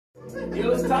It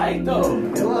was tight though.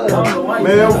 It was.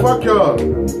 Man, fuck y'all.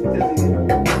 You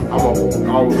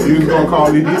was gonna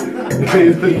call me. You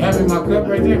having my cup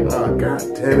right there? Oh, God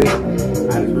damn it. I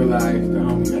just realized the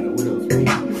homie got a widow's peak.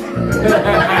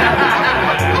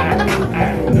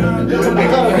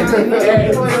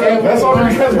 That's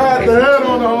only because I had the head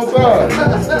on the whole time. You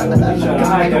trying to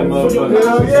hide that motherfucker.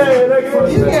 Hell yeah,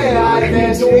 nigga. You can't hide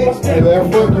that shit. Hey,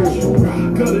 man, fuck you.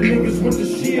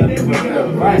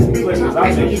 Rice flippers, I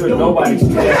make sure nobody's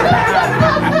dead.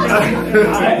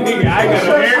 Nigga, I got a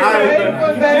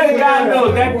haircut. That guy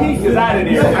knows that piece is out of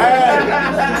there.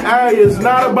 Hey, it's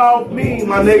not about me,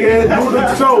 my nigga. Do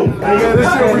the show. Nigga,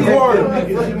 this shit recorded.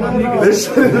 This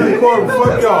shit is recorded.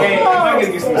 Fuck y'all. Hey, if I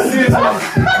gotta get some scissors,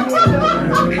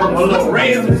 a little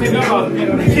razor, I'm about to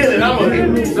kill it. I'm gonna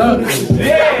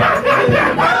yeah.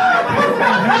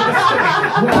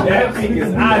 That peak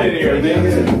is out of there,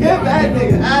 nigga. Get that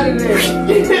nigga out of there.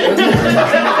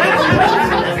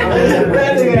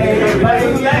 That nigga ain't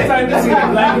Like, last time you seen a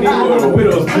black nigga with a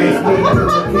widow's peak.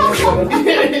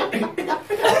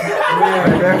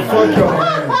 Man, fuck y'all.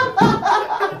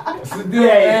 What's the deal,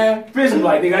 man? Fish is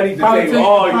like, nigga, I need to take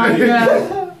all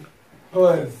you.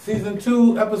 What, season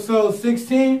 2, episode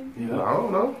 16? Yeah, I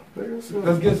don't know.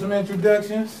 Let's get some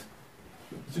introductions.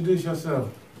 Introduce yourself.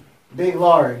 Big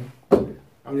Laurie.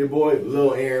 I'm your boy,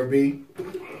 Lil Aaron B.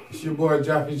 It's your boy,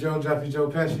 Joffy Joe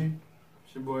Pesci.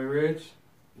 It's your boy Rich.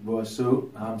 Your boy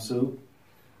Soup. I'm Soup.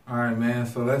 All right, man.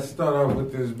 So let's start off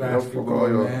with this basketball,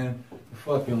 man. The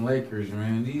fucking Lakers,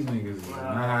 man. These niggas is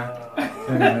not.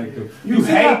 You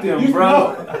hate them,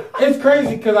 bro. It's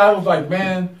crazy because I was like,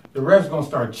 man, the refs gonna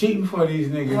start cheating for these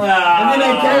niggas. And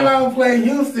then they came out and played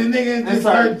Houston, niggas just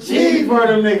start cheating for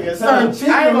them niggas. Start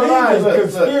cheating for them niggas.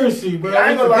 Conspiracy, bro. I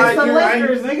ain't gonna lie, It's the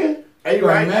Lakers, nigga. Hey, you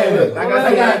right, man. Look, They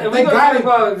got it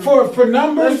for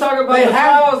numbers. Let's talk about the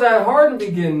fouls that Harden be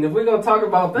getting. If we're gonna talk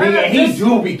about that, Nigga, he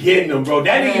do be getting them, bro.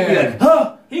 That nigga be like,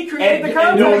 huh? he created the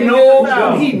And contact.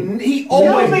 no, he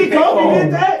always You get that Kobe ball.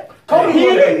 did that? Kobe He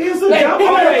did it. used to They jump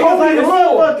got on a it. Kobe It's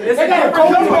rule. like, It's They got a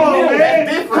different. Kobe come on, rule.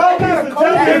 man. Kobe got a Kobe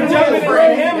They're rule. jumping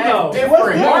into him though.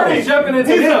 Harden's jumping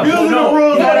into He's him. abusing the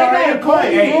rules No, that they are in play.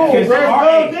 Hey, There's no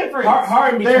difference.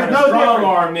 Harden be There's trying to no strong difference.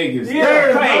 arm niggas. Yeah.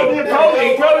 There's no Hey, difference.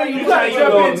 Kobe, you gotta gotta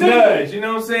jump jump into in it. nudge, you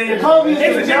know what I'm saying? Kobe used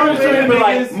It's to a jump difference between in be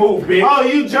like, niggas. move, bitch. Oh,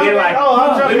 you jumping? Like, Oh,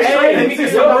 I'm jumping. let me get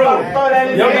some room. Throw that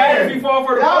in Yo, there. guys, if you fall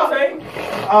for the ball fake.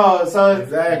 Oh, so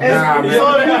Exactly. Nah, man. so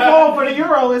if you fall for the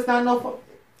Euro, it's not no.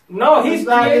 No, he's It's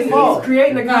not his fault.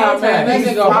 creating the Nah, man, contact. that He's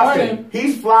nigga Harden. flopping.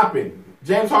 He's flopping.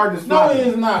 James Harden is No, flopping. he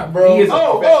is not, bro. He is a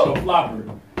professional flopper.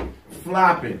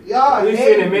 Flopping. Y'all, We've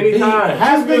seen it many times.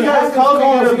 That's because Kobe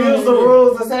can abuse the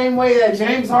rules the same way that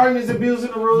James Harden is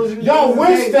abusing the rules. Y'all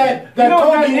wish that You don't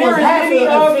got Kobe near was as half many,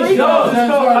 of the free throws.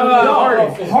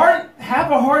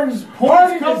 Half of Harden's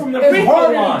points come from the free throw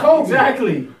Harden and line. Kobe.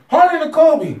 Exactly. Harden and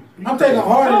Kobe. I'm taking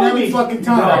Harden every fucking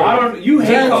time. No, I don't. You hate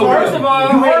James Kobe. First of all, you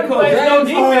hate Harden Kobe. plays no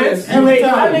James Harden defense. every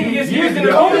That time. nigga gets used in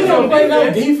the Kobe don't play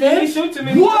no He defense. shoots him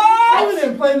in. Kobe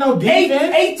didn't play no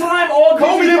defense. Eight-time all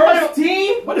Kobe defense didn't first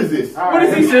team. What is this? What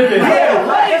is he sipping? Yeah,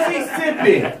 what is he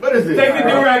sipping? What is this? Take the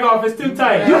do-rag off. It's too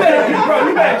tight. You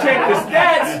better check the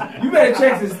stats. You better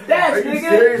check the stats, Are you nigga.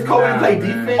 serious? Kobe Nah, play man.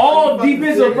 defense? All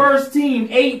defensive first team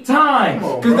 8 times.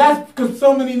 Cause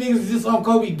so many niggas just on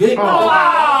Kobe dick.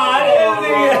 Ah, this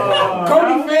nigga.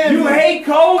 Kobe fans. You hate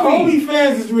Kobe. Kobe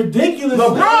fans is ridiculous.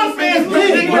 LeBron fans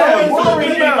Big, ridiculous. bro. What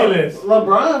ridiculous.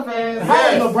 LeBron fans. How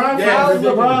is LeBron Yes. How is fans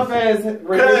LeBron ridiculous? fans?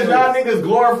 Because y'all niggas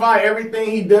glorify everything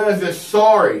he does as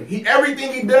sorry.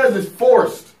 Everything he does is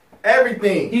forced.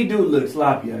 Everything. He do look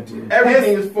sloppy out there.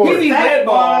 Everything is forced. He be dead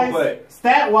ball, but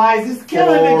Stat-wise, it's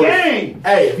killing the game.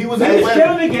 Hey, if he was in He's the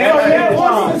killing the game. Hey, Yeah,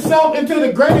 Forced himself into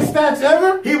the greatest stats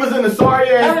ever. he was in the sorry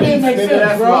ass Everything makes nigga, sense,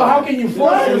 that's bro. why. How can you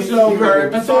force yourself You heard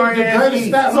into the sorry ass greatest East.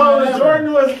 stat So line when ever?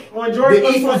 Jordan was The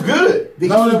East was good. The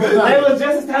No, East was it was good. not. they was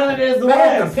just as talented as the They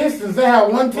had the West. Pistons. They had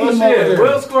one team Well, over shit. there.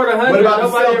 Will scored 100. What about the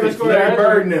Nobody ever Celtics? scored Larry 100.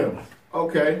 Bird and them.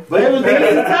 Okay. They was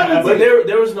talented. but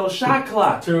there was no shot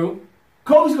clock. True.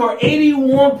 Kobe scored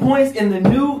 81 points in the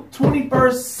new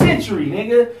 21st century,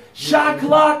 nigga. Shot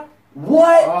clock,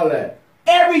 what? All that.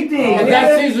 Everything. And nigga.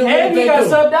 that season, what And did he they got do?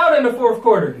 subbed out in the fourth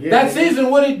quarter. Yeah. That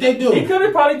season, what did they do? He could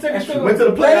have probably took a shot. Went to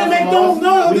the playoffs. They didn't make those.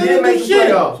 No, we they did didn't make do the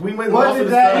shit. playoffs. We went What lost did to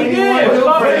the that- Suns. He He did. won. We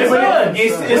lost But to the Suns.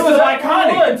 it's It still was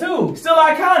iconic. too. Still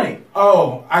iconic.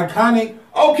 Oh, iconic.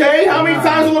 Okay, how many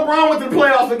times did LeBron went to the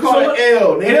playoffs and called So, it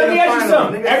L? And let me ask you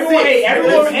something. Everyone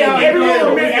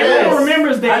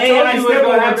remembers that I told AI you step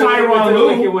what over happened with Tyronn the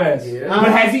Wicked Lue. West.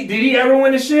 But did he ever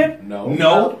win a ship? No.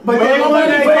 No. But they won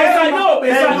that But it's game. like, no,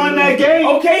 They won that game.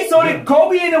 Okay, so did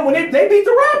Kobe and them when they beat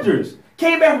the Raptors.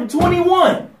 Came back from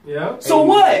 21. Yeah. So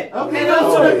what? Okay, that's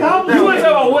what You want to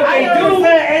talk about what they do?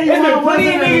 There's been plenty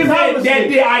of niggas that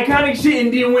did iconic shit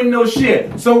and didn't win no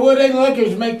shit. So will they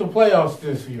Lakers make the playoffs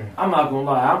this year? I'm not gonna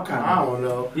lie, I don't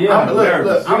know. Yeah. I'm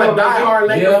a diehard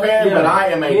Laker fan, but I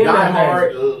am a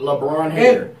diehard LeBron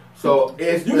hater. So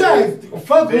it's you guys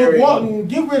fuck Luke Walton,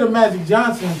 get rid of Magic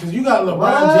Johnson because you got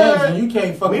LeBron James and you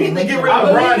can't fucking. We need to get rid of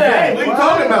LeBron James. What are you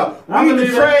talking about? We need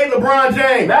to trade LeBron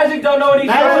James. Magic don't know what he's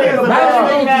doing.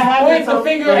 Magic points the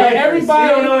finger at everybody. He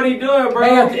don't know what he's doing, bro.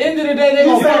 And at the end of the day, they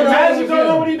gonna say Magic don't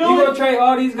know what he's doing. You gonna trade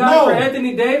all these guys for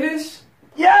Anthony Davis?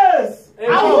 Yes.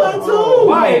 I would too.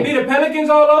 Why? And be the Pelicans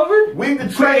all over? We need to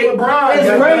trade LeBron. It's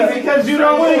crazy because you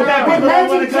don't think that people don't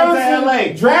want to come to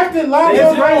LA. Drafted Lonzo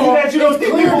It's crazy that you don't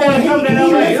think people want to come to LA.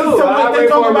 Listen to what they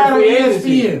talk about on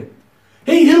ESPN.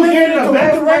 You getting the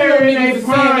best player in his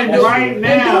prime right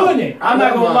now. Doing it. I'm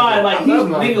not gonna lie, like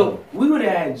nigga, we would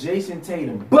have had Jason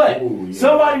Tatum, but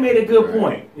somebody made a good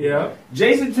point. Yeah.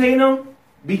 Jason Tatum,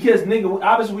 because nigga,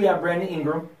 obviously we have Brandon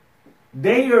Ingram.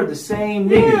 They are the same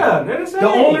nigga. Yeah, they're the same. The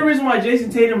only reason why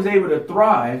Jason Tatum was able to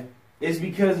thrive is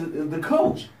because of the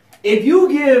coach. If you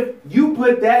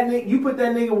put that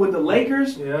nigga with the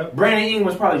Lakers, Brandon Ingram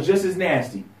was probably just as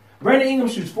nasty. Brandon Ingram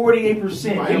shoots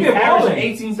 48%. He He's been averaging balling.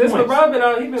 18 Since points. LeBron been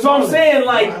out, he been So I'm balling. saying,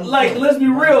 like, let's be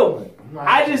real.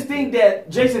 I just think that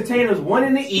Jason Tatum's one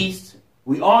in the East.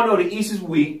 We all know the East is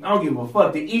weak. I don't give a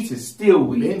fuck. The East is still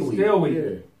weak. Still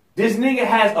weak. This nigga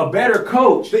has a better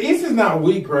coach. The East is not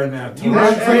weak right now.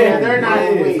 They're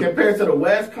not weak compared to the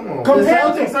West. Come on.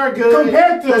 Compared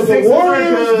to the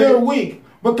Warriors, they're weak.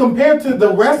 But compared to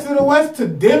the rest of the West, to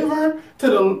Denver,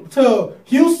 to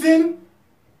Houston,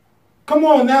 come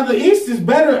on now. The East is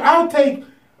better. I'll take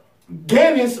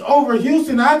Giannis over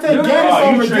Houston. I'll take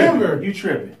Giannis over Denver. You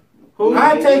tripping?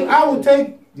 I would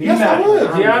take. Yes, I would.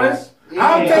 Giannis.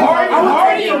 I would take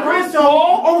Hardy and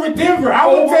Toronto over Denver. I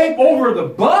would take over the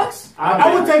Bucks.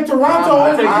 I would take Toronto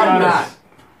over.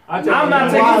 I'm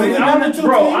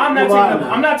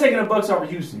not taking the Bucks over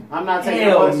Houston. I'm not taking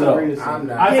the Bucks over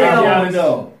Houston. I take Giannis.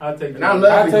 No. I take And I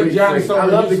love the Greek. I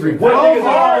love the Greek.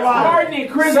 Harden and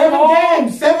Chris Paul.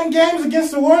 7 games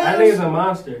against the Warriors. I think it's a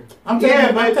monster. I'm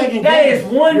taking That is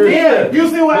one deal. You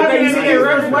see what happened in the East Record?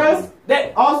 versus West?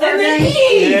 All-Star game? East.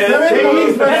 Yeah, That's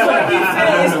what I keep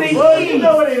saying. It's the Well, you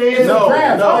know what it is. It's a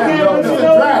draft. It's a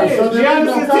draft. So there ain't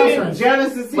no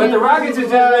conference. But the Rockets is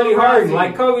just really hard.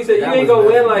 Like Kobe said, you ain't gonna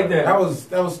win like that. That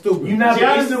was stupid. You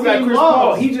still got Chris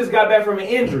Paul. He just got back from an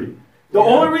injury. The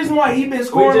only reason why he been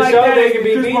scoring like that they is can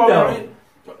be Chris beat Paul. though.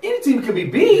 Any team could be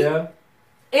beat. Yeah.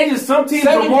 It's just some teams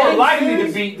are more likely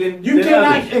to beat than you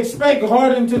cannot others. expect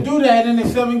Harden to do that in a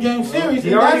 7-game series.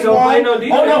 He And already that's don't why. play no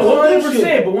defense. Oh no,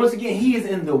 100%. But once again, he is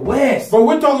in the West. But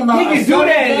we're talking about He can do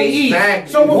that in the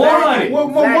East. So with Exactly.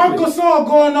 Marc Gasol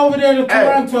going over there to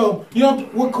Toronto, you know,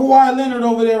 with Kawhi Leonard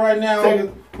over there right now,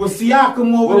 with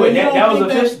Siakam over there, that was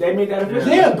official. They made that official.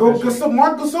 Yeah,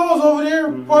 Marc Gasol's over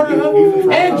there, part of it.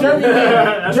 And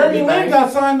Jeremy Lin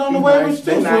got signed on the waivers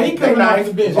too, so he coming off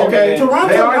the bench. Okay,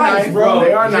 Toronto nice, bro.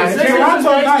 They are nice. Toronto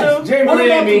nice. Jeremy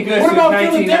Lin been good What since about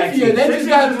Philadelphia? 1919.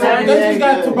 They just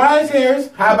got Tobias Harris.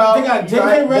 How about They got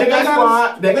JJ Redick. They got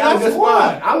squad. They got a good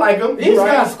squad. I like them. East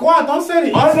got squad. Don't say the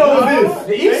East. I know this.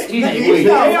 The East.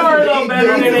 They are a little better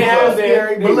than they have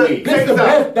been. But look, This is the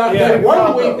best. That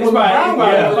one week was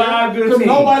five good because teams.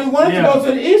 nobody wanted to go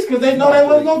to the East because they know they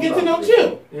wasn't gonna get to no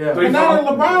chip. Yeah. But now that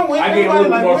LeBron went, I give him a everybody little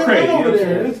like more went credit, over you know what I'm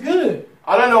there. saying? It's good.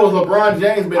 All I know is LeBron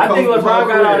James been. I think coaching LeBron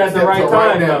got out at the right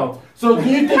time now. though. So do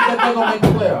you think that they're gonna make the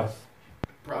playoffs?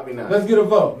 Probably not. Let's get a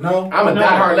vote. No. I'm a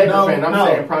diehard Lakers fan. I'm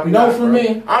saying probably No not. for me.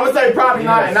 I'm gonna say probably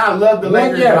not, and I love the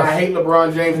Lakers, Yes. but I hate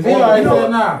LeBron James. He already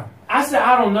said nah. I said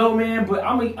I don't know, man, but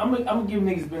I'm gonna give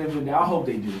niggas benefit of the doubt. I hope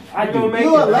they do. I do.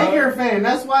 You a Laker fan?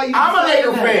 That's why you. I'm a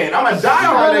Laker fan. I'm a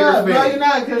diehard Laker fan. No, you're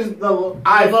not, because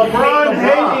LeBron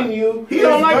hating you. He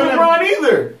don't like LeBron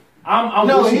either. I'm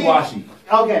No, wishy-washy.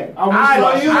 Okay. I'm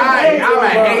a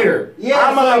hater. Yeah,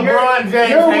 I'm a so LeBron James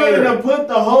You're hater. willing to put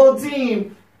the whole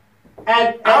team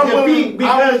at defeat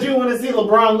because you want to see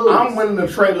LeBron lose. I'm willing to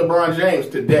trade LeBron James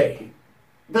today.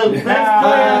 The best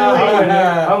player in the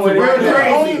league. I'm with You're it. the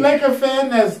only Laker fan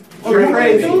that's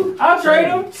Crazy. I'll trade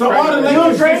him. So all the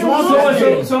Lakers just want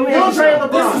to So You'll trade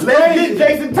LeBron. Let's get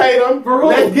Jason Tatum.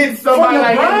 Let's get somebody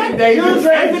like Anthony Davis. You'll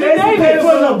trade Anthony Davis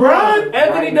for LeBron.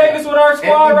 Anthony Davis with our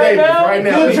squad right now.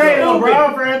 You'll trade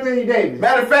LeBron for Anthony Davis.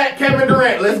 Matter of fact, Kevin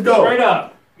Durant. Let's go. Straight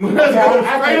up. Let's go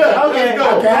straight up. Okay, Let's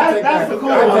go. that's the cool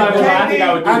one. I think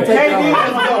I would do I that. take KD,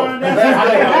 that let's go.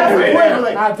 That's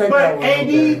equivalent. I'll take But that one.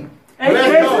 AD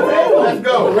Let's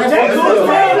go.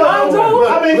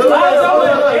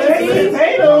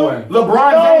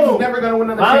 LeBron James is never going to win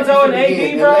another championship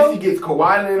again unless he gets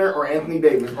Kawhi Leonard or Anthony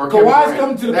Davis or Kawhi's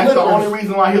coming to the Clippers. That's the only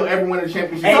reason why he'll ever win a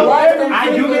championship.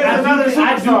 I do think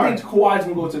Kawhi's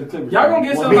gonna go to the Clippers. Y'all gonna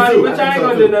get somebody, but y'all ain't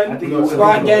gonna do nothing.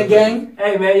 Squad gang.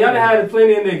 Hey man, y'all done had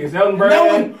plenty of niggas.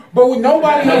 But with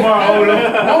nobody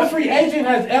has no free agent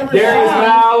has ever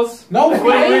signed. No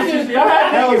free agent.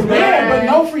 But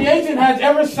no free agent has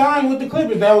ever signed with the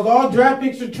Clippers. That was all draft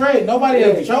picks or trade. Nobody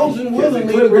has chosen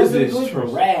willingly to go to the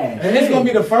Clippers. And it's gonna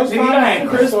be the first time. You had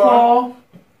Chris Paul,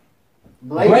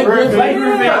 Blake Griffin,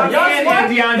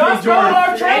 and DeAndre Jordan.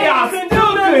 Y'all couldn't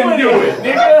do it,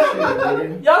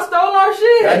 nigga. Y'all stole our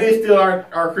shit. That is still our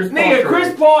Chris Paul. Nigga,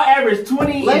 Chris Paul averaged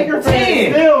 20 Lakers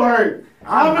fans still hurt.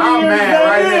 I'm mad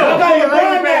right now. Lakers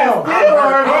fans still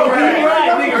hurt.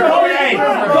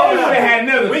 Kobe would have had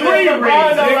another 3 rings.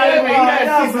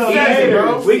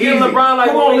 We give LeBron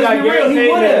like one. We got Gary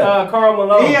Payton and Karl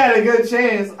Malone. He had a good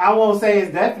chance. I won't say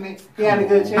it's definite. He had a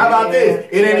good chance. How about this?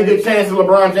 It ain't a good chance that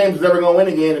LeBron James is ever gonna win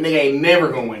again. The nigga ain't never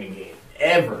gonna win again.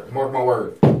 Ever. Mark my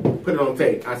words. Put it on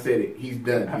tape. I said it. He's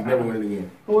done. He's never winning again.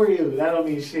 Who are you? That don't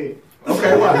mean shit.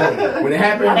 Okay, what? When it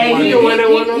happened, he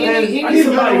need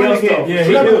somebody else though. Yeah,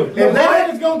 he do. LeBron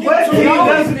is gonna get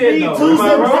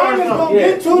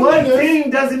two. What team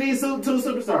doesn't need two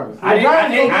superstars? I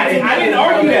didn't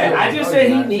argue that. I just said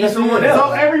he needs someone else.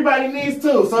 So everybody needs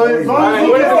two. So as long as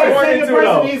the second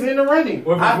person he's in the running.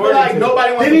 I feel like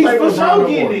nobody wants to play with LeBron no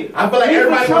more. I feel like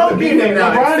everybody wants to beat him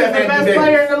now. LeBron is the best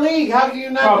player in the league. How can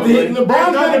you not?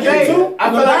 LeBron's gonna get two.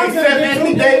 I feel like except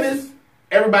Anthony Davis.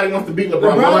 Everybody wants to beat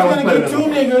LeBron. LeBron's gonna get 2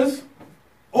 niggas,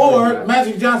 or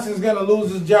Magic Johnson's gonna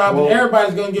lose his job, and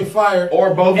everybody's gonna get fired.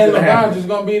 Or both. And LeBron's just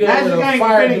gonna be there with a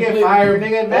fire. Magic ain't gonna get fired,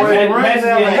 nigga. Magic runs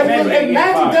LA. If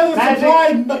Magic doesn't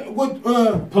supply with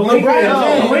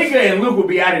Pelinka and Luke will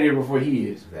be out of there before he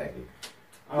is. Exactly.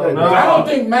 I don't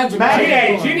think Magic.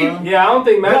 Yeah, I don't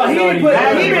think Magic. He didn't put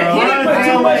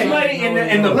too much money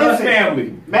in the Bucks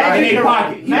family. Magic can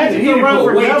run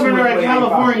for governor of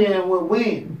California and would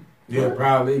win. Yeah,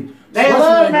 probably. They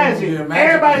love Magic.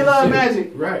 Everybody loves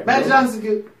Magic. Right. Magic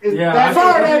Johnson is that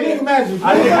fire that nigga Magic.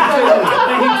 I think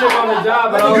he took on the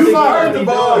job. First of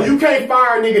all, you can't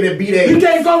fire a nigga that beat You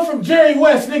can't go from Jerry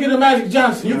West, nigga, to Magic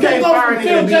Johnson. You can't go from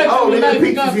Phil Jackson to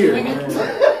Magic Johnson,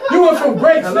 nigga. You went from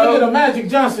Breaks, nigga, to Magic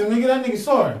Johnson, nigga. That nigga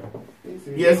sorry.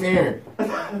 Yes, Aaron.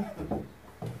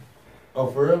 Oh,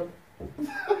 for real?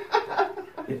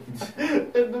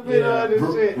 In the middle of this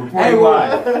shit. Hey,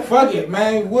 well, fuck it,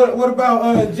 man. What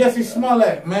about Jessie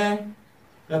Smolet, man?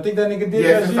 I think that nigga did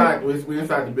that shit. We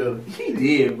inside the building. He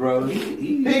did, bro.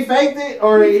 He faked it,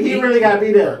 or he really got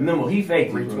beat up? No, he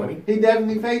faked it, bro. He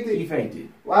definitely faked it? He faked it.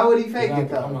 Why would he fake it,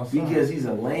 though? Because he's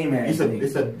a lame ass nigga.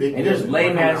 It's a big and there's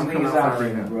lame ass niggas out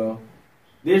there, bro.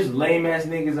 There's lame ass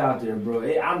niggas out there, bro.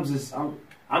 It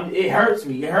hurts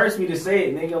me. It hurts me to say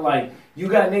it, nigga. Like, you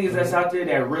got niggas that's out there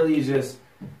that really is just,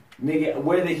 nigga,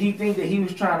 whether he think that he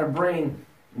was trying to bring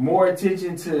more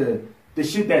attention to the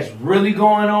shit that's really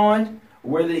going on,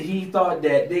 whether he thought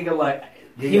that nigga like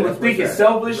he was thinking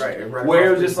selfish, where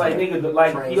it was just like nigga,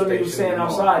 like you know nigga was saying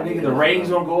outside, nigga, the ratings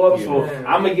gonna go up, so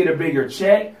I'm gonna get a bigger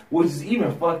check, which is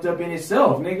even fucked up in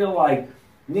itself, nigga. Like,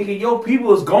 nigga, your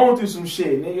people is going through some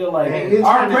shit, nigga. Like,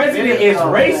 our president is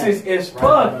racist as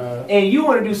fuck, and you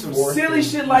want to do some silly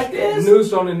shit like this?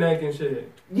 Noose on the neck and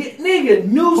shit. Yeah, nigga,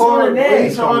 noose on the neck.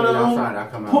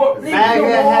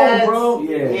 MAGA bro.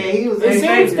 Yeah, he was. It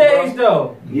seemed staged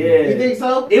though. Yeah, you think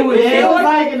so? It was. It was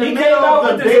like in the middle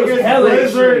of the biggest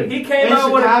blizzard. He came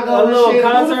out with a little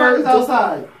concert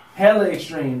outside. Hella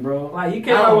extreme, bro. Like, he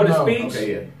came out with a speech.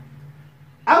 Okay, yeah.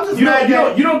 I'm just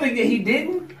you don't think that he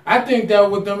didn't? I think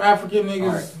that with them African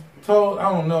niggas told,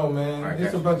 I don't know, man.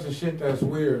 It's a bunch of shit that's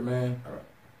weird, man.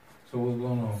 So what's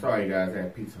going on? Sorry, guys. I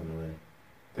had pizza on the way.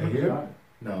 They here?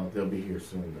 No, they'll be here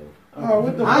soon, though. Oh,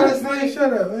 what the fuck, man?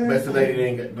 Shut up, man. Best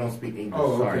lady don't speak English.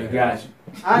 Oh, okay. Sorry. Gotcha.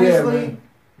 Honestly,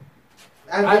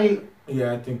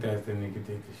 I think that's the nigga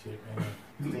did the shit, man.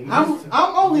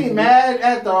 I'm only mad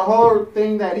at the whole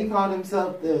thing that he called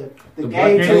himself the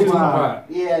gay Tupac.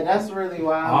 Yeah, that's really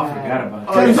why I'm mad. I forgot about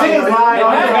that. I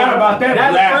forgot about that.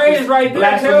 That phrase right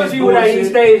there tells you that he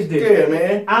staged it. Yeah,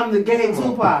 man. I'm the gay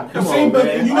Tupac.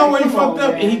 But you know what he fucked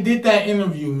up? He did that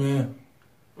interview, man.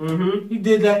 Mm-hmm. He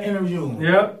did that interview.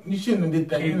 Yep. You shouldn't have did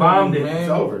that interview, bombed it. man. It's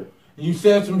over. You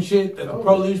said some shit that the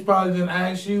police probably didn't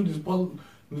ask you.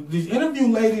 These interview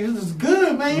ladies, this is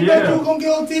good, man. You bet you were gonna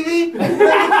get on TV. You bet you were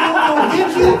gonna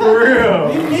get you. For real.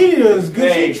 These media is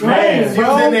good. She trained, She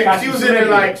bro. was in there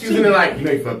like, you know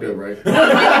you fucked up, right?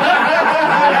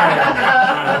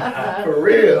 For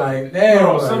real. Like, damn.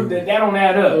 Bro, that don't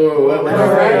add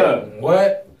up.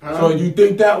 What? So you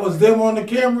think that was them on the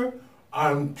camera?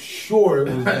 I'm sure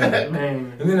it was them.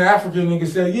 And then the African nigga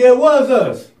said, yeah, it was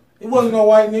us. It wasn't no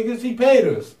white niggas. He paid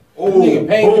us. Oh, nigga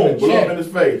paid boom, in the blew check. up in his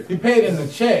face. He paid in the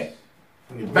check.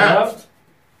 And he bounced.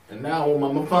 And now I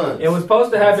want my funds. It was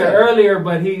supposed to happen earlier,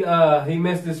 but he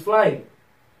missed his flight.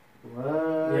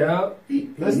 What? Yep.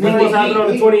 This was happening on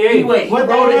the 28th. He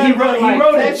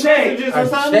wrote a check. A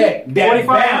check.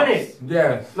 4,500.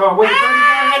 Yes. No, wait,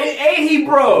 3,500 and he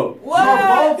broke.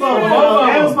 What? Both of them.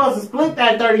 They were supposed to split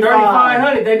that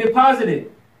 3,500. They deposited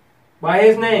by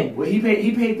his name. Well, he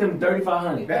paid them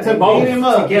 3,500. to beat him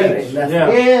up. Together.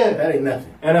 Yeah. That ain't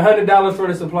nothing. And $100 for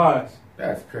the supplies.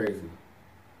 That's crazy.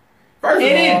 And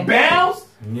it bounced?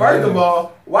 First of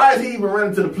all, why is he even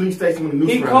running to the police station when the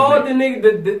news He called the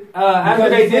nigga, after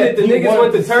they did it, the niggas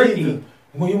went to Turkey.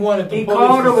 When he wanted the He police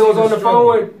called to him see and was on the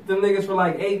struggle. phone with the niggas for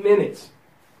like 8 minutes.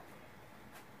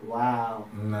 Wow.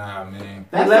 Nah, man.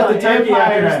 That's left an the turkey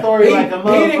after Empire that. story He, like a he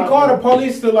motherfucker. didn't call the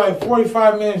police till like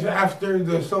 45 minutes after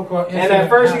the so-called incident. And at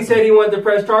first he happened. said he wanted to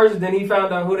press charges, then he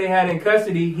found out who they had in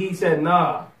custody. He said,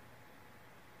 nah.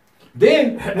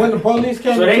 Then when the police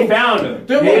came, So they found him.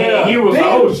 Then Yeah, he was like,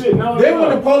 oh shit, no. Then when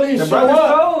the police The show brother's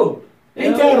up, cold. he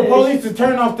told the police to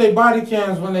turn off their body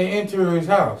cams when they enter his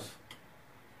house.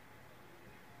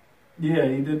 Yeah,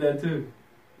 he did that too.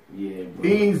 Yeah, bro.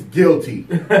 He's guilty.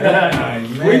 We talk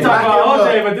about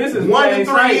OJ, but this is 1 to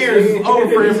 3 years is over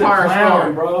for He's a Empire clown,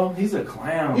 Star. bro. He's a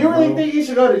clown. You really bro. think you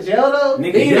should go to jail though?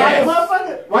 Nigga, Like, yes.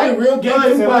 motherfucker. Why Why real gay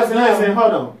listen, Tupac listen, now? listen,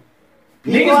 hold on.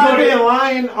 People Niggas have go to- been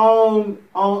lying on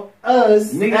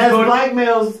us Niggas as go to- black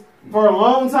males for a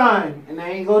long time, and they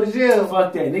ain't go to jail.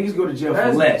 Fuck that. Niggas go to jail for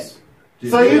That's- less.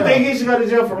 So you think he should go to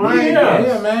jail for lying?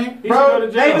 Yeah, man. He should go Bro, to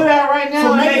they jail. do that right now,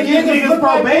 So and make they give niggas niggas look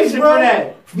like probation this, bro. for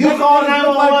that. You Make call niggas look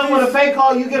 911 like with a this. fake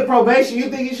call, you get probation. You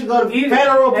think you should go to Either-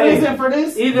 federal hey, prison for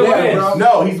this? Either Yeah, way. bro.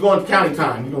 No, he's going to county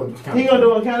time. He's going to county He gonna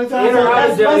do a county time? Either So out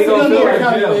of that's jail, he less gonna than a do year. it in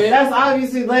jail. That's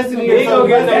obviously less than a He year. gonna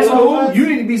get that's that what too. was- You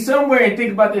need to be somewhere and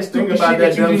think about that stupid about shit that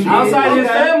that you dumb do. shit. Outside his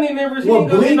Okay. family members, he Well, ain't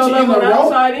gonna get no bleaching love in on the the rope.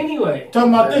 outside anyway.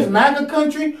 Talking about this MAGA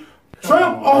country,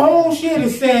 Trump, a whole shit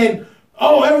is saying,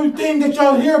 oh, everything that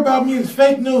y'all hear about me is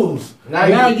fake news.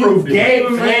 Now you proved it. Gave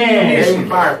him Gave him ammunition.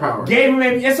 firepower. Gave him.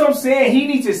 That's what I'm saying. He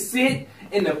needs to sit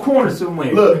in the corner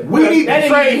somewhere. Look, we need That to nigga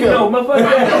trade even know, him.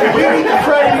 motherfucker. We need to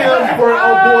trade him for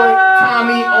old boy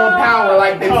Tommy on power,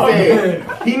 like they said.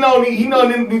 He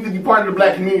didn't need to be part of the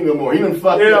black community no more. He done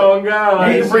fucked Yeah, up. oh God.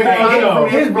 He need to bring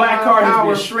His black card has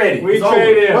been shredded. We It's over.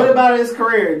 traded him. What about his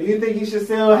career? Do you think he should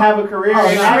still have a career? Oh,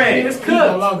 in no, acting? It's no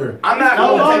cooked. longer. I'm not No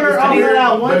going to longer take his over career,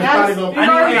 that one but it's probably act-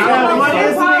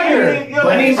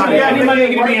 gonna- I need my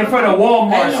nigga to be in front of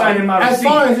Walmart signing my As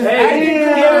far receipt. as his Hey, acting he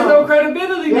career, has no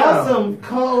credibility Y'all now. some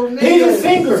cold niggas. he's a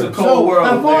singer. It's a cold So world,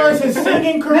 as far man. as his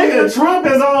singing career, Nigga, Trump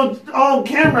is on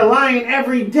camera lying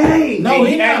every day. no,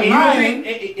 he's not lying.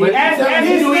 But ask him,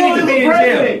 He's do he still need to be the in jail?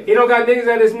 president. He don't got niggas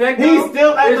at his neck. He's though.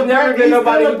 still at There's the never been he's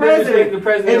nobody still who the disrespect president. the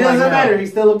president. It doesn't like matter. now.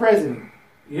 He's still the president.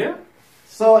 Yeah.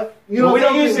 So you don't Well, we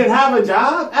think don't he think- should have a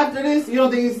job after this? You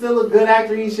don't think he's still a good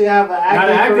actor? He should have an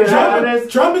acting acting career job. after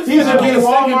this? Trump is He's gonna gonna get a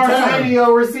second Walmart term. signing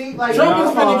your receipt. Like, Trump come is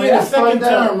on, going to man, get a that's second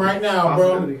fucked up. term right now,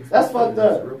 bro. That's fucked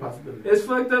up. Real possibility. It's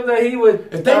fucked up that he would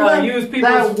If they let- use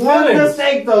people's That one feelings.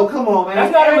 mistake, though. Come on, man.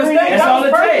 That's not a mistake. That's That all was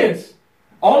it purpose. takes.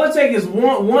 All it takes is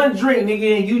one drink,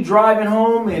 nigga, and you driving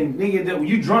home, and nigga,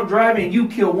 you drunk driving, and you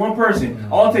kill one person.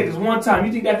 All it takes is one time.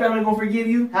 You think that family gonna forgive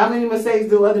you? How many mistakes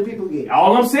do other people get?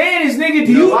 All I'm saying is, nigga,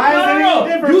 do you? Why is it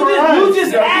any different for us? You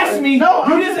just asked me. No,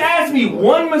 You just asked me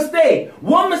one mistake.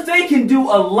 One mistake can do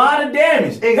a lot of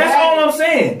damage. That's Exactly. all I'm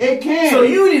saying. It can. So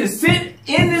you need to sit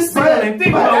in this cell and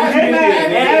think But about what you that-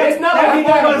 did. that- It's not that- like he's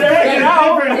not gonna that- take it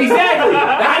out. Exactly.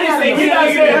 I didn't say get out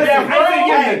here the death. I didn't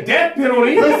say the death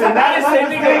penalty. Listen, I that's didn't what say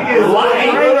the nigga thing is.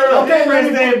 lying.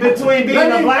 Difference between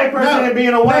being a black person and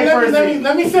being a white person.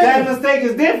 Let me say That this. mistake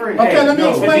is different. Okay, let me no.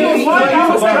 explain If he this. was white, I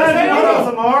would say the same. Hold on,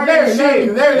 some hard Larry,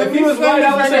 shit. let If me he was explain white,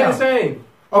 I would this say right the now. same.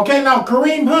 Okay, now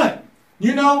Kareem Hunt,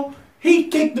 you know, he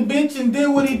kicked the bitch and did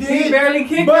what he did. He barely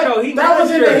kicked but her, though. He that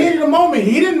was in the touched her. heat of the moment.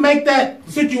 He didn't make that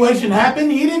situation happen.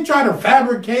 He didn't try to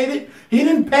fabricate it. He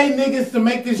didn't pay niggas to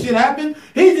make this shit happen.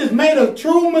 He just made a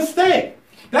true mistake.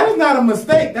 That is not a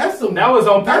mistake. That's some. That was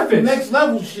on That's the purpose. next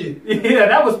level shit. Yeah,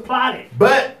 that was plotted.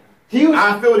 But He was,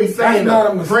 I feel what he's saying. That's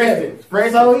not a though. For mistake.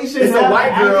 instance, So he should it's a have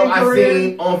white an girl acting I career?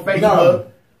 seen on Facebook. No.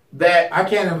 that I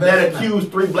can't invest that in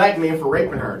accused 3 black men for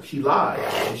raping her. She lied,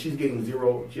 and she's getting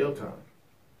 0 jail time.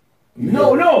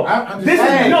 No. This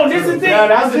is the thing.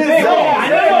 That's the thing.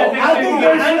 I think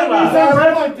there should be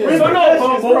some.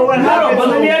 But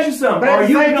let me ask you something.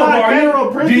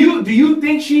 Do you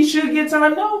think she should get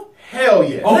time? No. Hell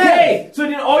yeah. Okay, so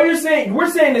then all you're saying, we're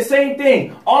saying the same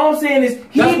thing. All I'm saying is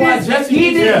he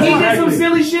did some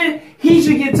silly shit. He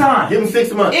should get time. Give him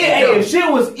 6 months. If shit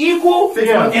was equal,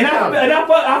 6 months. and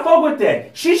I fuck with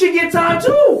that. She should get time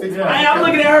too. I'm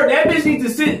looking at her. That bitch needs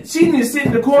to sit. She needs to sit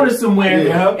in the corner somewhere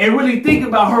and really think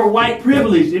about her white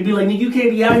privilege and be like, nigga, you can't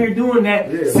be out here doing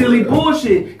that silly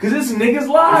bullshit because this niggas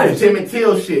lives. Tim and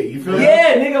Till shit. You feel me?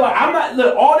 Yeah, nigga. Like I'm not.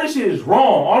 Look, all this shit is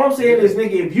wrong. All I'm saying is,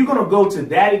 nigga, if you're gonna go to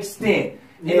that extent.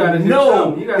 And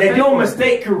know that your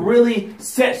mistake could really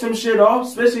set some shit off,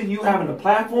 especially you having a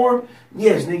platform.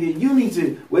 Yes, nigga, you need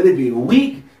to, whether it be a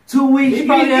week, 2 weeks, you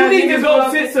need to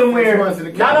go sit somewhere.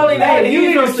 Not only that, you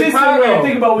need to sit somewhere and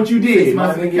think about what you did. He's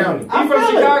from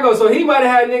Chicago, so he might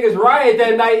have had niggas riot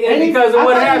that night because of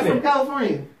what happened. He's from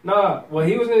California. Nah, well,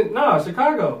 he was in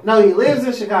Chicago. No, he lives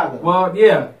in Chicago. Well,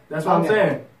 yeah, that's what I'm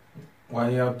saying. Why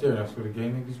you out there? That's where the gay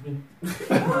niggas be.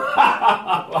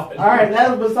 Alright,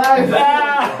 that's besides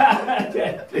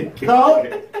that.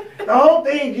 The whole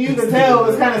thing, you could tell,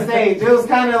 was kind of staged. It was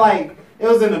kind of like, it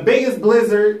was in the biggest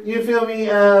blizzard, you feel me,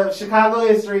 Chicago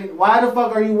history. Why the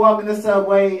fuck are you walking the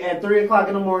subway at 3 o'clock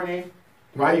in the morning?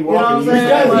 Why you walking?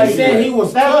 Because he said he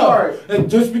was tough. And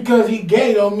just because he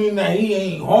gay don't mean that he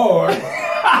ain't hard.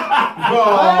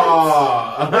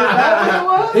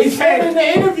 He said in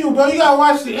the interview, bro. You gotta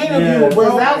watch the interview, bro.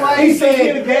 Is that why he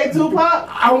said a gay Tupac?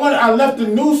 I left the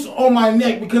noose on my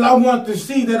neck because I want to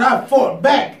see that I fought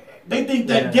back. They think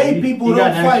that gay people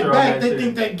don't fight back. They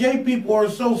think that gay people are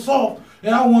so soft,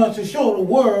 and I wanted to show the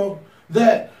world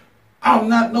that I'm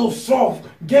not no soft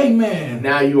gay man.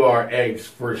 Now you are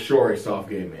for sure a soft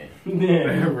gay man.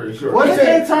 Yeah, for sure. What if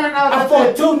it turned out? I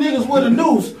fought 2 niggas with a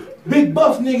noose, big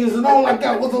buff niggas, and all I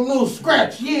got was a little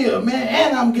scratch. Yeah, man,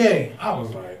 and I'm gay. I was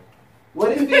like,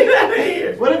 what if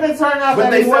it turned out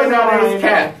that they he wasn't on his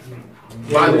cap?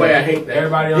 By the way, I hate that.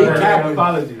 Everybody on there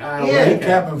apology. He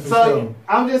capping for sure.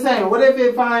 I'm just saying, what if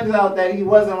it finds out that he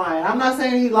wasn't lying? I'm not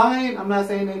saying he's lying. I'm not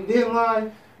saying that he didn't lie.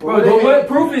 But what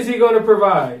proof is he going to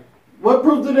provide? What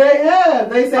proof do they have?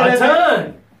 They say a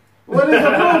ton. What is the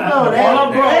proof though? They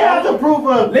have the proof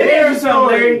of. Let me ask you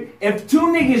something, Larry. If 2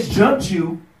 niggas jumped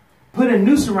you, put a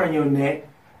noose around your neck,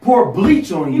 pour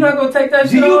bleach on you, you're not gonna take that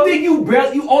shit off? Do you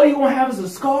think all you gonna have is a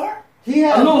scar? He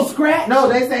had a little scratch? No,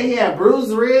 they say he had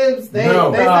bruised ribs. They say he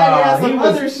had some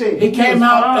other shit. He came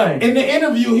out in the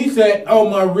interview. He said, "Oh,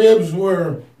 my ribs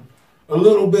were a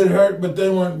little bit hurt, but they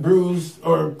weren't bruised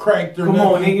or cracked or nothing."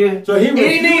 Come on, nigga. So he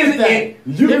refused that.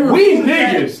 We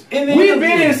niggas. We've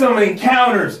been in some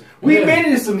encounters. We've been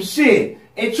in some shit.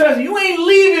 And trust me, you ain't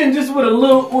leaving just with a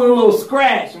little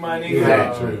scratch, my nigga.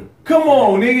 Exactly. Come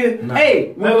on, nigga. Nah.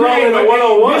 Hey,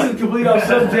 this is complete off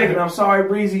subject, and I'm sorry,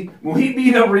 Breezy. When he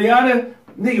beat up Rihanna,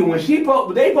 nigga, when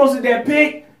they posted that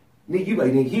pic, nigga, you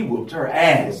like, nigga, he whooped her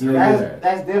ass.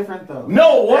 That's different though.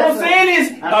 No, what I'm saying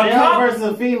is a male versus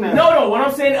a female. No, what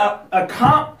I'm saying, a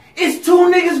comp. It's 2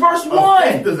 niggas versus 1.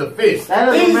 A fist is a fist.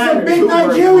 These are big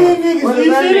Nigerian niggas. What does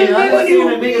that mean? I just seen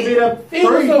a nigga beat up 3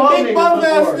 big bum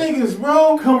ass niggas,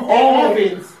 bro. Come on.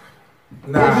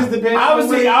 Nah. It just depends.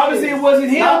 Obviously, it wasn't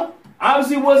him. No.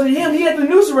 Obviously, it wasn't him. He had the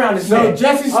noose around his neck. So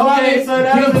Jessie Smolet, so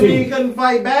that doesn't mean he couldn't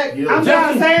fight back. Yeah. I'm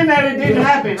not saying that it didn't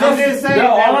happen. I'm just saying.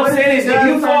 No, that all I'm saying is if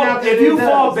you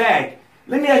fall back.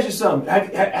 Let me ask you something.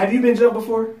 Have you been jumped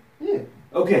before? Yeah.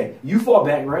 Okay, you fall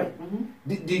back, right? Mm-hmm.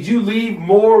 Did you leave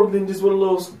more than just with a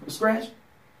little scratch?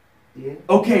 Yeah.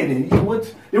 Okay, then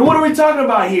what are we talking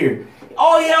about here?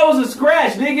 All he had was a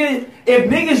scratch, nigga. If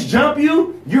niggas jump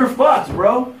you, you're fucked,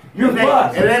 bro. You're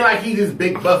fucked. And it ain't like he this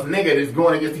big buff nigga that's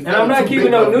going against these. And I'm not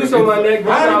keeping no noose on my neck,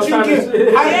 bro. How did you get?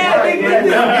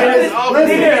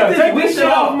 Take this shit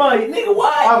off my nigga.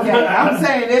 What? Okay, I'm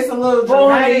saying it's a little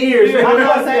 400 years. I'm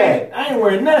not saying that. I ain't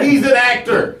wearing nothing. He's an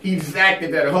actor. He just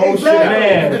acted that whole shit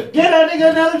man. Get that nigga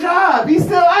another job. He's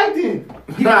still acting.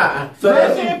 Nah. So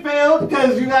that shit failed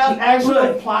because you got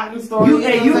actual plotting stories. You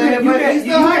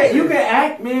can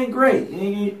act, man. Great.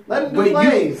 Let him do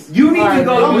plays. You need to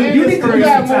go. You need to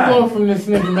move on from this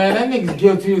nigga, man. That nigga's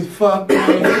guilty as fuck.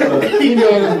 Man. He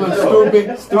made us look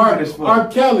stupid. R.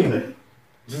 Kelly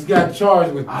just got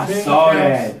charged with. I saw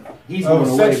that. He's going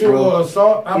away, sexual bro.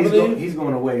 assault. I believe he's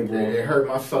going away, bro. It hurt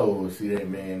my soul to see that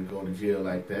man go to jail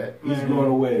like that. He's going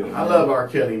away. I love R.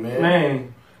 Kelly,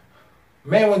 man.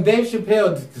 Man, when Dave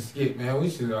Chappelle did the skit, man, we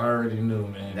should have already knew,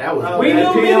 man. That was we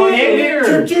knew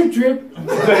here. Trip. No,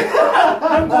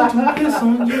 I'm going to piss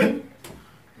on you.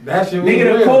 That shit was Nigga,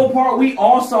 real. the cold part, we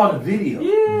all saw the video.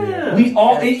 Yeah. We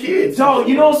all, kids. so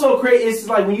you know what's so crazy? It's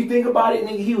like when you think about it,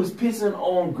 nigga, he was pissing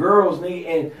on girls, nigga,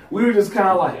 and we were just kind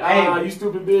of like, you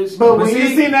stupid bitch. But when you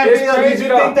seen that it's video, did crazy you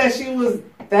though. think that she was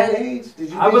that age?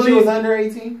 Did you I think she believe- was under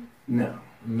 18? No.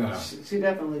 No. She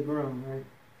definitely grown, right?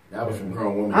 That was from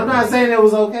grown woman. I'm not saying it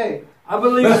was okay. I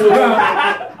believe That's what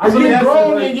I believe you're that's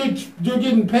grown what- and you're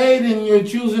getting paid and you're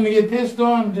choosing to get pissed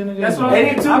on. Then it that's is what They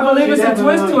did too, I believe though. it's She a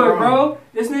twist to definitely it, bro.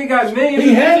 This nigga got millions.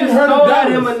 He handed just her the throw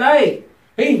at him dollars. a night.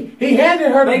 He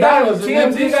handed her the They got dollars. and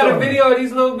then TMZ pissed got on a her. video of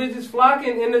these little bitches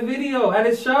flocking in the video at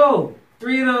his show.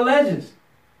 3 of the legends.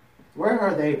 Where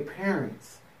are their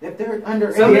parents? If they're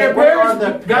under Some of their where are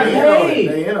parents the got paid.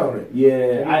 They in on it.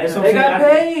 Yeah. They got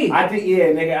paid. I think, yeah,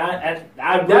 nigga,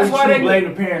 I really That's why should they blame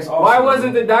the parents also. Why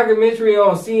wasn't the documentary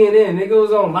on CNN? Nigga, it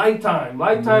was on Lifetime.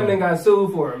 Lifetime then got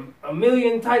sued for a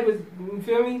million type of, you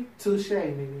feel me? Touche,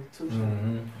 nigga. Touche.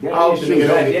 That Oh, is the true. nigga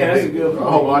don't get Yeah, that's a convicted. good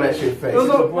I hope all that shit fake. It was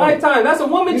on Lifetime. That's a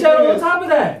woman channel on top of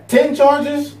that. 10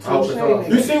 charges. Oh, it's all-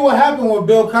 You see what happened with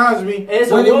Bill Cosby? It's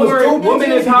a when it was woman- 2 woman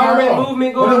bitches, he got empowerment off.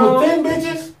 movement When going it was on. 10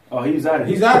 bitches, Oh, he was out of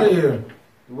here. he's out of here.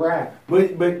 Rap. But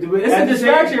It's at a the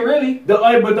distraction, same- really. The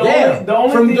only from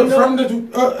thing the, though- from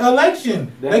the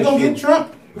election, That they is gonna true. get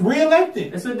Trump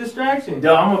reelected. It's a distraction.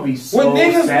 Yo, I'm gonna be so With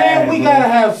niggas, sad, man, we bro. gotta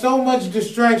have so much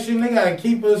distraction. They gotta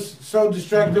keep us so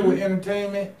distracted with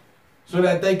entertainment, so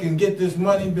that they can get this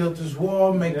money, build this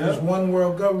wall, make this one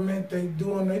world government. They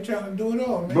trying to do it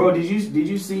all, man. Bro, did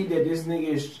you see that this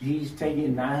nigga he's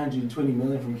taking $920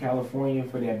 million from California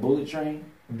for that bullet train?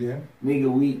 Yeah.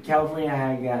 Nigga, California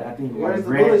had got, I think, Where's the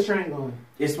grant. bullet train going?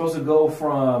 It's supposed to go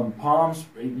from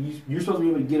you're supposed to be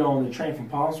able to get on the train from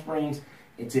Palm Springs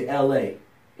into LA.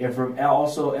 And from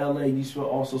also LA,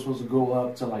 also supposed to go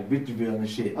up to like Victorville and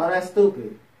shit. Oh, that's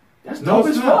stupid. That's No, dope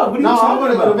it's as not. fuck. What are you No, I talking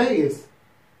want to go about? to Vegas.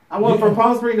 I went from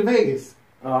Palm Springs to Vegas.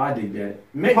 Oh, I dig that.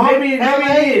 Maybe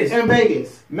LA it is. and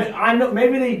Vegas. I know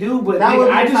maybe they do, but That nigga, would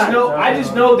be I just tight. know. I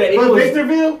just know that it But was.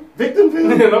 Victorville?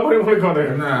 Nobody want to go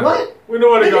there. Nah. What? We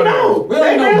don't want to Nigga, go there. no. We They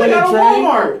ain't no barely got a bullet train.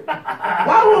 Walmart.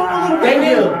 Why would I go to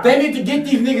Victorville? They need to get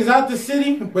these niggas out the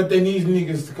city, but they need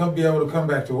niggas to be able to come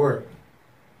back to work.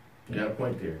 You got a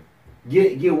point there.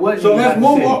 Get what? So you let's got to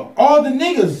move say. all the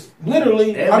niggas.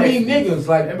 Literally, And I mean Mexicans. niggas,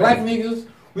 like And black Mexicans. niggas.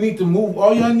 We need to move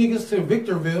all y'all niggas to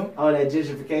Victorville. Oh, that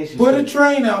gentrification. Put a shit.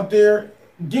 train out there.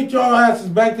 Get y'all asses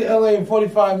back to LA in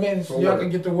 45 minutes so For y'all work. can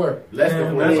get to work. Less Man,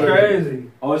 than that's 45. crazy.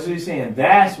 Oh, so you're saying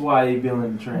that's why they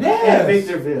building the train? Yeah. At Yes.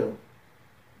 Victorville.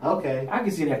 Okay. I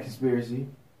can see that conspiracy.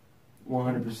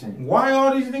 100%. Why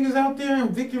all these niggas out there in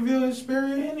Victorville and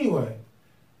Sperry anyway?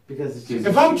 Because it's just.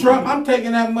 If I'm Trump, I'm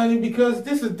taking that money because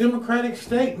this is a democratic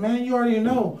state, man. You already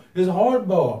know. It's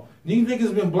hardball. These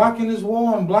niggas been blocking this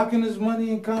wall and blocking this money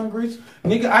in Congress.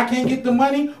 Nigga, I can't get the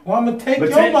money, well, I'm going to take But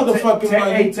your motherfucking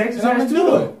money. Hey, Texas and I'm has gonna too,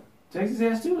 do though. Texas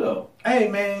has too, though. Hey,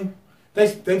 man,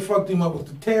 they fucked him up with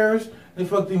the tariffs. They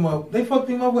fucked him up. They fucked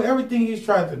him up with everything he's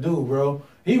tried to do, bro.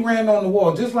 He ran on the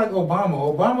wall just like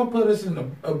Obama. Obama put us in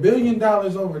 $1 billion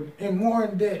over in more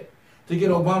in debt to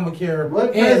get Obamacare. What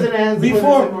And president has put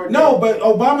us in more no, debt? but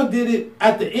Obama did it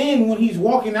at the end when he's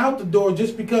walking out the door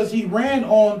just because he ran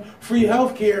on free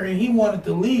health care and he wanted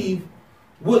to leave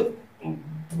with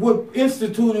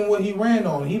instituting what he ran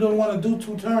on. He didn't want to do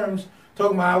 2 terms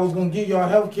talking about I was going to give y'all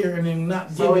health care and then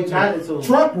not So he give got it it to him.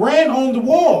 Trump ran on the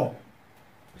wall.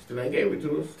 Still ain't gave it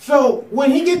to us. So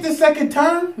when he get the second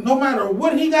term, no matter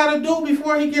what he got to do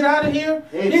before he get out of here,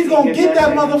 If he's he gonna get get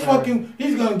that that second motherfucking.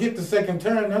 He's gonna get the second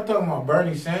term. I'm talking about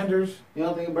Bernie Sanders. You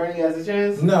don't think Bernie has a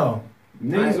chance? No,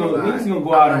 Niggas gonna lie. gonna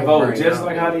go out and I vote like just Bernie.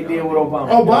 like how they did with Obama.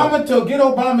 Obama to get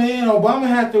Obama in. Obama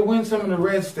had to win some of the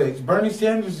red states. Bernie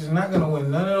Sanders is not gonna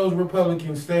win none of those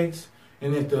Republican states.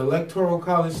 And if the Electoral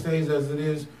College stays as it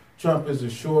is, Trump is a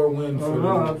sure win for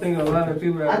I them. think a lot of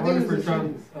people I that think voted for it's a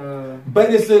Trump.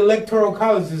 But it's the Electoral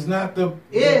College. It's not the.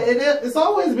 Yeah, it's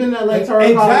always been the electoral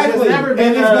Exactly. college. It's never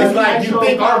been And it's It's like you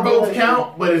think our votes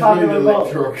count, but it's really the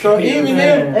electoral. So even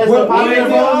Man. if It's the popular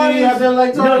vote and you have the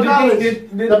electoral No, college.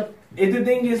 the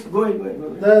thing is, go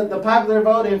ahead. The popular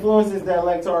vote influences the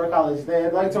electoral college. The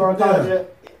electoral college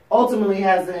ultimately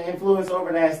has an influence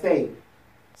over that state.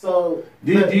 So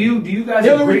Do you guys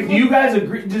Hillary agree? Do you guys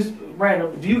agree? Just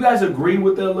random. Do you guys agree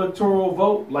with the electoral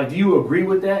vote? Like, do you agree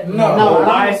with that? No. No, Or I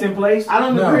why don't. it's in place? I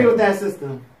don't No. agree with that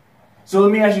system. So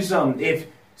let me ask you something.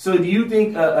 Do you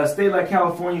think a state like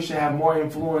California should have more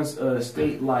influence? A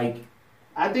state like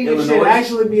I think it Illinois? should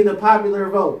actually be the popular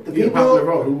vote. The Yeah, people, popular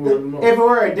vote. Who won the most? if it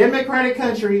were a democratic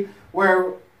country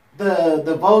where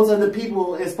the votes of the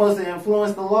people is supposed to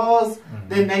influence the laws,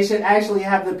 then they should actually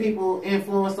have the people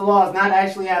influence the laws, not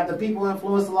actually have the people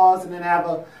influence the laws and then have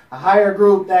a higher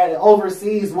group that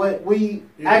oversees what we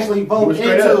actually vote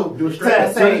into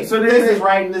to say this is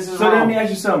right and this is wrong. So let me ask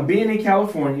you something. Being in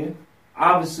California,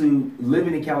 obviously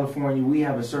living in California, we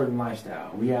have a certain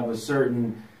lifestyle. We have a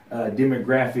certain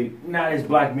demographic, not as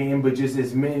black men, but just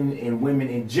as men and women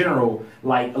in general.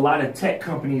 Like a lot of tech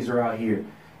companies are out here.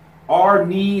 Our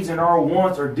needs and our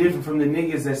wants are different from the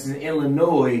niggas that's in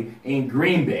Illinois and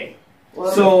Green Bay.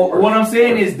 Well, so what I'm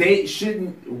saying is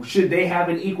should they have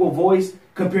an equal voice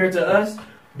compared to us?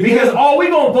 Because all we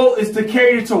gonna vote is to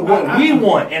cater to what we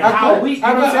want and how we. You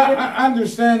know what I'm saying? I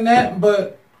understand that,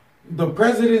 but the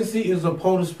presidency is a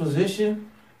POTUS position,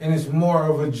 and it's more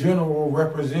of a general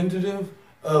representative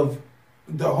of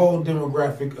the whole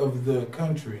demographic of the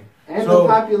country. And so the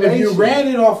population. If you ran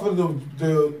it off of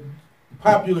the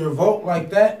popular vote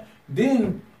like that,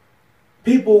 then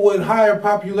people with higher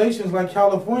populations like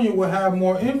California will have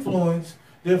more influence.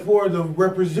 Therefore, the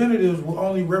representatives will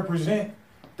only represent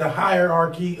the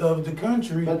hierarchy of the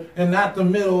country and not the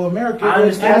middle America. I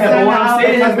understand that, but what I'm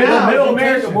saying is middle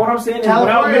America. What I'm saying is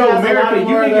without middle America,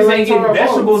 you niggas ain't getting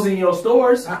vegetables in your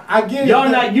stores. I get it. You're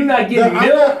not getting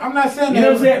milk. I'm not saying that. You know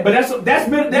what I'm saying? But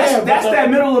that's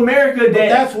that middle America.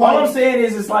 That's why all I'm saying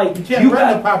is it's like you can't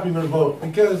run the popular vote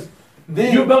because.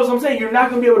 Then you know what I'm saying? You're not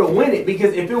gonna be able to win it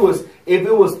because if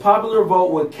it was popular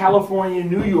vote with California,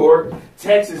 New York,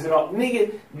 Texas, and all,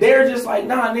 nigga, they're just like,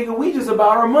 nah, nigga, we just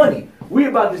about our money. We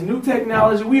about this new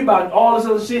technology. We about all this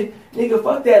other shit. Nigga,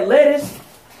 fuck that lettuce.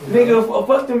 Nigga,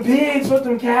 fuck them pigs. Fuck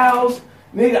them cows.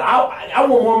 Nigga, I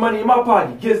want more money in my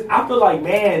pocket because I feel like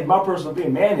man, my personal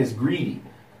opinion, man is greedy.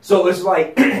 So it's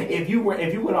like if you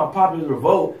went on popular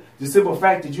vote, the simple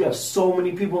fact that you have so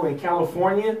many people in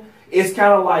California. It's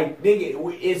kind of like,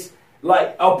 nigga, it's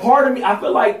like a part of me. I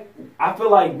feel like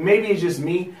maybe it's just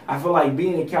me. I feel like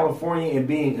being in California and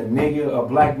being a nigga, a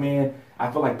black man, I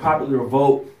feel like popular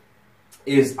vote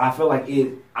is, I feel like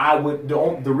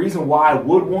the reason why I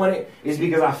would want it is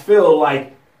because I feel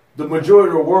like the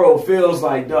majority of the world feels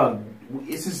like, dog,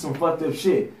 this is some fucked up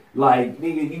shit. Like,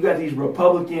 nigga, you got these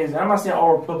Republicans, and I'm not saying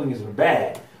all Republicans are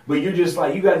bad, but you're just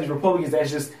like, you got these Republicans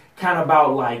that's just kind of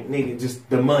about like, nigga, just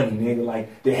the money, nigga.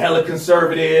 Like, they're hella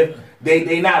conservative.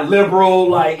 They not liberal.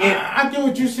 Like, I get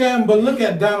what you're saying, but look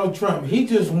at Donald Trump. He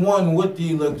just won with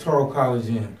the Electoral College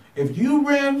in. If you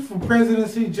ran for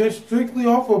presidency just strictly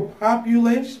off of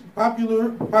popularity,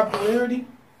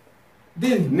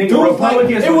 then nigga,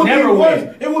 Republicans would never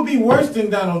win. It would be worse than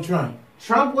Donald Trump.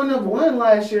 Trump wouldn't have won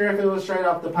last year if it was straight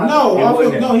off the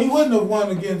popular. No, he wouldn't have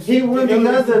won against. He won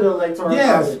because of the Electoral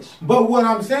College. But what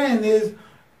I'm saying is,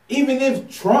 even if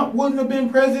Trump wouldn't have been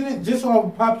president, just off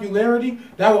of popularity,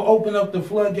 that would open up the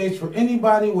floodgates for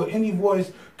anybody with any voice.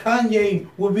 Kanye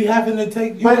would be having to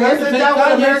take. But isn't that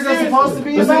what America's supposed to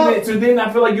be about? So then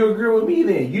I feel like you agree with me.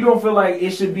 Then you don't feel like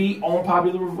it should be on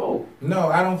popular vote. No,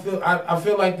 I don't feel. I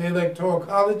feel like the Electoral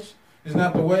College is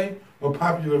not the way, but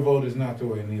popular vote is not the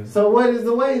way neither. So what is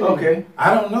the way then? Okay,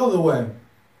 I don't know the way.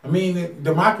 I mean,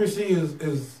 democracy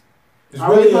is.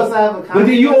 Are we supposed to have a but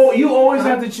then you always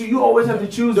have to choose. You always have to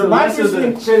choose the lesser.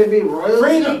 Should it be royalty?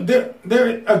 Freedom.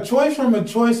 A choice from a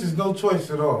choice is no choice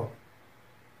at all.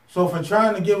 So for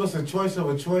trying to give us a choice of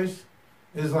a choice,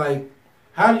 is like,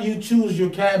 how do you choose your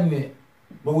cabinet,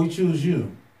 but we choose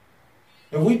you?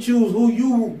 If we choose who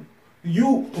you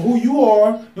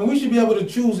are, then we should be able to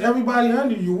choose everybody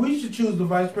under you. We should choose the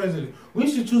vice president. We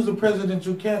should choose the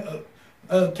presidential cabinet.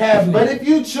 But if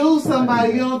you choose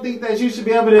somebody, you don't think that you should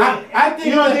be able to. I think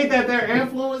you don't think that their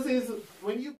influence is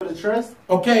when you put a trust.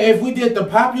 Okay, if we did the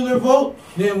popular vote,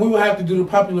 then we would have to do the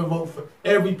popular vote for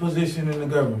every position in the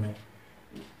government.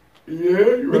 Yeah,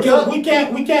 you're right. Because we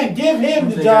can't give him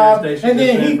the job and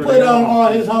then he put on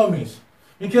all his homies.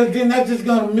 Because then that's just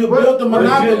going to build the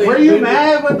monopoly. Were you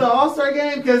mad with the All-Star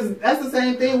game? Because that's the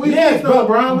same thing. We picked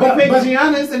LeBron, we picked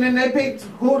Giannis, and then they picked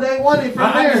who they wanted from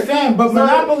there. I understand, but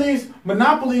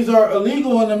monopolies are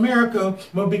illegal in America.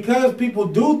 But because people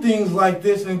do things like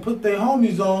this and put their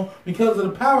homies on because of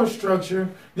the power structure,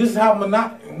 this is how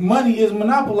money is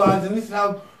monopolized, and this is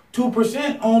how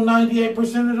 2% own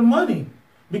 98% of the money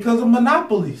because of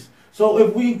monopolies. So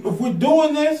if we're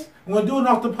doing this, we're doing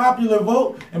off the popular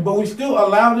vote, but we still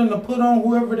allow them to put on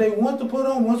whoever they want to put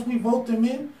on once we vote them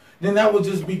in, then that would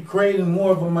just be creating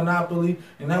more of a monopoly,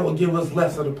 and that would give us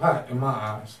less of the pot in my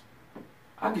eyes.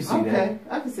 I can see that.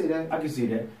 I can see that. I can see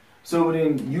that. So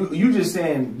then you just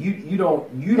saying you don't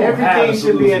everything have a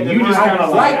should be at the you just kind of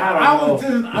like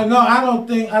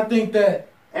I think that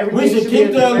we should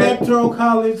keep the Electoral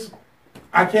College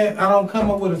I don't come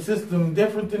up with a system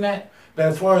different than that. But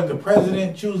as far as the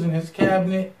president choosing his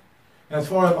cabinet, as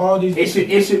far as all these,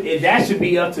 that should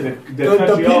be up to the country.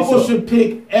 The people also should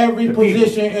pick every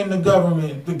position in the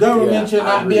government. The government should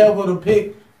not be able to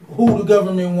pick who the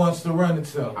government wants to run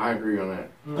itself. I agree on that.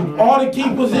 Mm-hmm. All the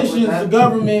key positions, the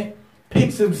government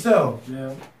picks himself.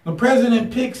 Yeah. The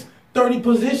president picks 30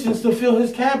 positions to fill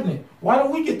his cabinet. Why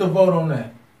don't we get to vote on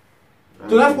that?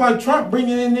 So that's why Trump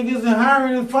bringing in niggas and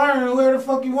hiring and firing whoever the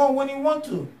fuck he want when he want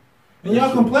to. And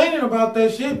y'all complaining about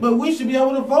that shit, but we should be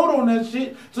able to vote on that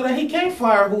shit so that he can't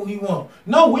fire who he want.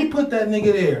 No, we put that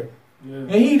nigga there. Yeah.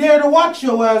 And he there to watch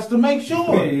your ass to make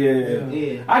sure.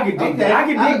 Yeah. I can dig that. I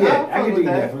can dig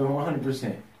that for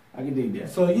 100%. I can dig that.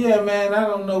 So yeah, man, I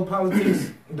don't know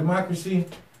politics, democracy.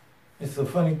 It's a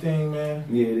funny thing, man.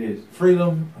 Yeah, it is.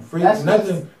 Freedom.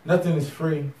 Nothing is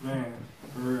free. Man,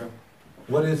 for real.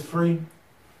 What is free?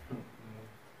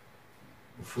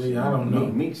 Free, I don't know.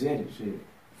 Meek said it, shit.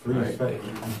 Free is fake.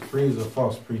 Free is a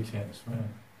false pretense, man.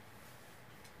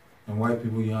 And white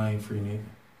people, y'all ain't free neither.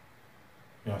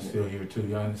 Y'all still here too.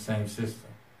 Y'all in the same system.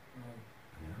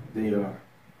 They are.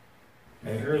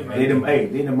 They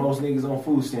the most niggas on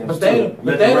food stamps. But they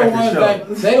the ones that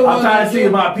I'm trying to see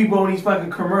about people on these fucking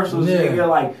commercials. Yeah. Nigga,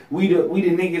 like we the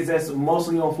niggas that's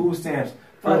mostly on food stamps.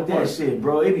 Fuck that shit,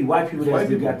 bro. It be white people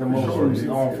that got the most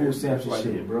on food stamps and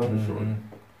shit, bro. Mm-hmm.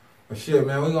 But shit,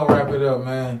 man, we gonna wrap it up,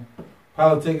 man.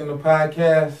 PolitiKan the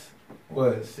podcast.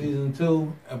 What? Season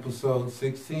 2, episode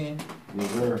 16.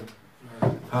 Yes, sir.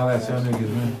 Holla at y'all niggas,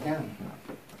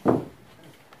 man.